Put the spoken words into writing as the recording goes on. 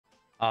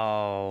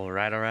All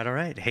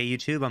right. Hey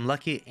YouTube, I'm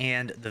Lucky,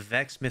 and the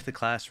Vex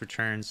Mythoclast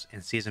returns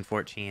in Season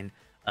 14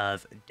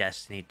 of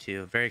Destiny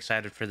 2. Very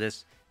excited for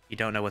this. If you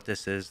don't know what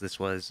this is, this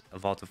was a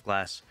Vault of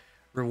Glass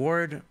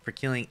reward for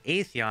killing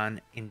Atheon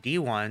in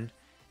D1,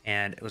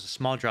 and it was a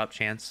small drop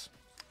chance,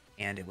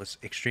 and it was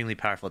extremely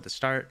powerful at the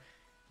start.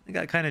 It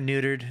got kind of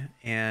neutered,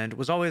 and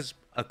was always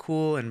a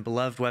cool and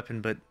beloved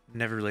weapon, but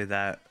never really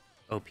that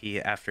OP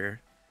after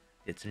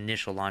its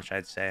initial launch,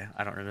 I'd say.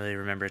 I don't really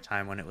remember a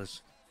time when it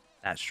was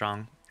that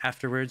strong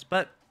afterwards,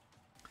 but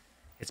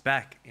it's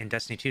back in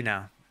Destiny 2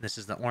 now. This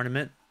is the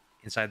ornament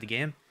inside the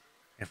game.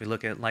 If we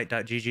look at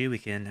light.gg, we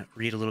can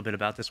read a little bit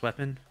about this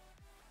weapon.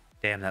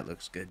 Damn, that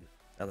looks good.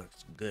 That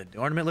looks good. The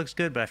ornament looks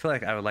good, but I feel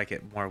like I would like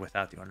it more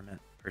without the ornament,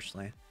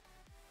 personally.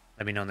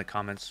 Let me know in the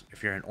comments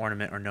if you're an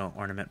ornament or no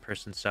ornament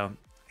person. So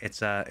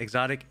it's a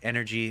exotic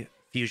energy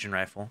fusion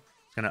rifle.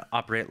 It's going to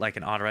operate like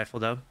an auto rifle,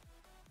 though.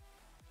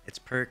 Its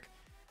perk,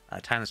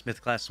 Timeless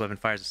Mythoclast weapon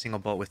fires a single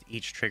bolt with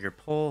each trigger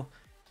pull.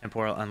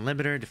 Temporal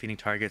Unlimiter, defeating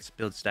targets,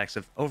 build stacks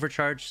of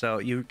overcharge. So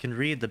you can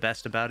read the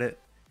best about it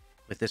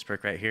with this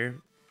perk right here.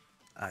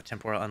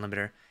 Temporal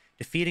Unlimiter.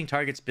 Defeating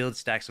targets, build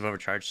stacks of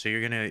overcharge. So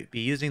you're going to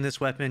be using this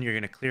weapon. You're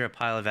going to clear a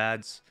pile of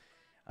ads,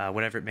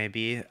 whatever it may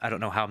be. I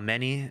don't know how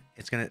many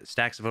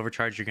stacks of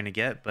overcharge you're going to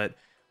get, but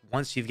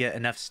once you get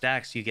enough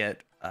stacks, you get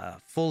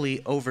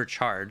fully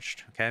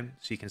overcharged. Okay,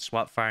 so you can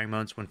swap firing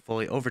modes when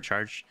fully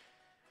overcharged.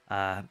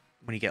 When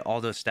you get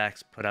all those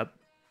stacks put up.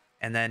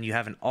 And then you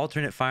have an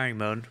alternate firing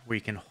mode where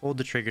you can hold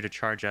the trigger to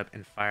charge up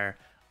and fire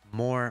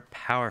more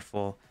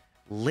powerful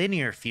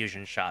linear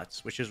fusion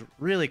shots, which is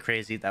really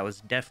crazy. That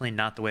was definitely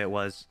not the way it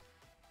was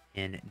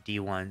in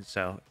D1.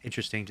 So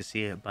interesting to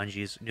see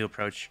Bungie's new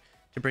approach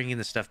to bringing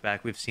this stuff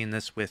back. We've seen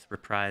this with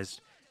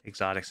reprised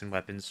exotics and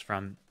weapons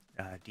from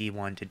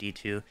D1 to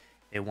D2.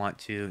 They want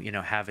to,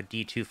 have a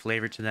D2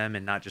 flavor to them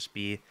and not just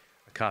be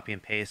a copy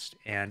and paste.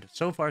 And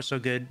so far, so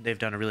good. They've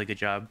done a really good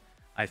job,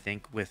 I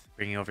think, with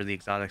bringing over the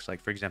exotics.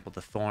 Like, for example,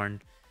 the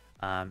Thorn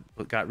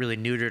got really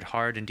neutered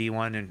hard in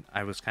D1, and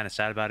I was kind of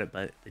sad about it,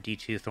 but the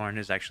D2 Thorn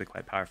is actually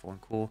quite powerful and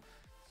cool.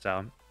 So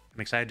I'm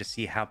excited to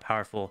see how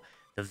powerful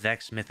the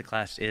Vex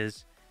Mythoclast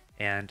is,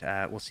 and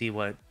we'll see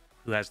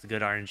who has the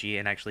good RNG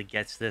and actually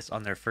gets this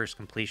on their first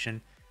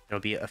completion. There'll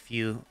be a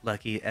few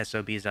lucky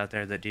SOBs out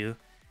there that do,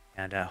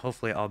 and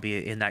hopefully I'll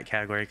be in that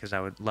category because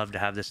I would love to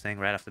have this thing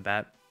right off the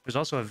bat. There's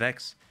also a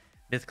Vex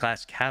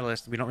Mythoclast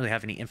catalyst. We don't really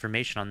have any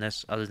information on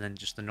this other than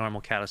just the normal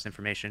catalyst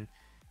information.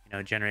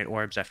 Generate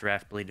orbs after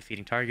rapidly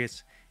defeating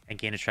targets and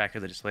gain a tracker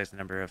that displays the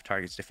number of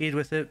targets defeated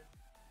with it.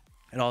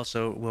 It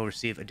also will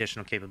receive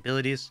additional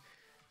capabilities.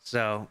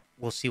 So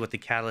we'll see what the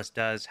catalyst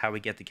does, how we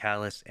get the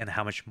catalyst, and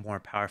how much more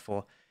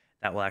powerful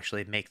that will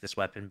actually make this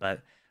weapon.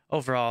 But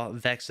overall,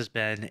 Vex has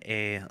been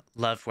a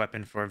loved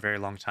weapon for a very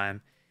long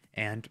time,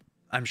 and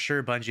I'm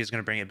sure Bungie is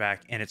going to bring it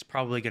back, and it's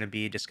probably going to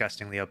be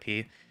disgustingly OP,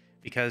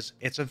 because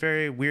it's a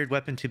very weird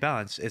weapon to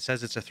balance. It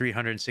says it's a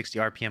 360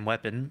 RPM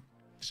weapon,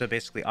 so it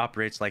basically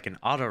operates like an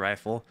auto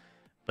rifle,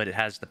 but it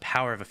has the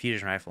power of a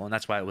fusion rifle, and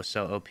that's why it was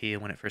so OP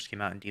when it first came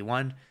out in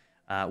D1.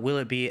 Will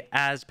it be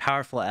as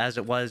powerful as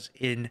it was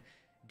in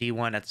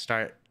D1 at the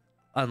start?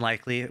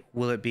 Unlikely.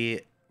 Will it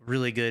be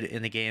really good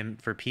in the game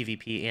for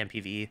PvP and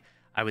PvE?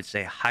 I would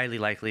say highly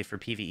likely for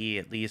PvE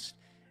at least.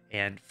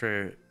 And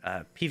for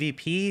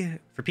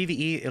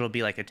PvE, it'll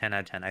be like a 10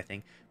 out of 10, I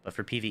think. But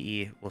for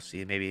PvE, we'll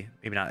see. Maybe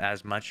not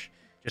as much,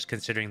 just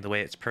considering the way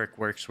its perk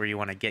works, where you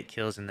want to get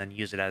kills and then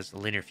use it as the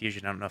linear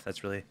fusion. I don't know if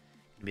that's really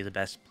going to be the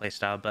best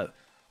playstyle, but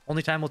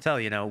only time will tell.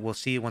 We'll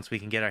see once we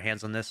can get our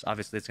hands on this.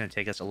 Obviously, it's going to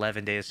take us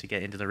 11 days to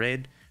get into the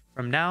raid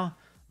from now,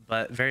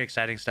 but very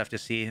exciting stuff to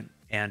see.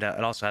 And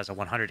it also has a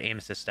 100 aim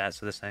assist stat,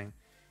 so this thing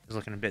is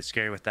looking a bit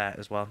scary with that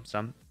as well.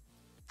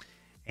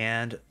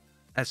 And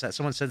as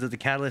someone said that the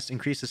catalyst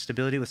increases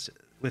stability with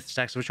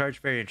stacks of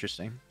charge. Very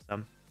interesting.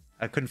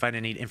 I couldn't find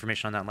any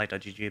information on that in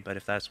light.gg, but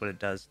if that's what it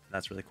does,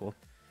 that's really cool.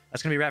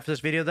 That's going to be a wrap for this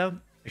video, though.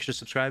 Make sure to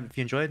subscribe if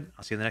you enjoyed.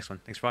 I'll see you in the next one.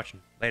 Thanks for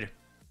watching. Later.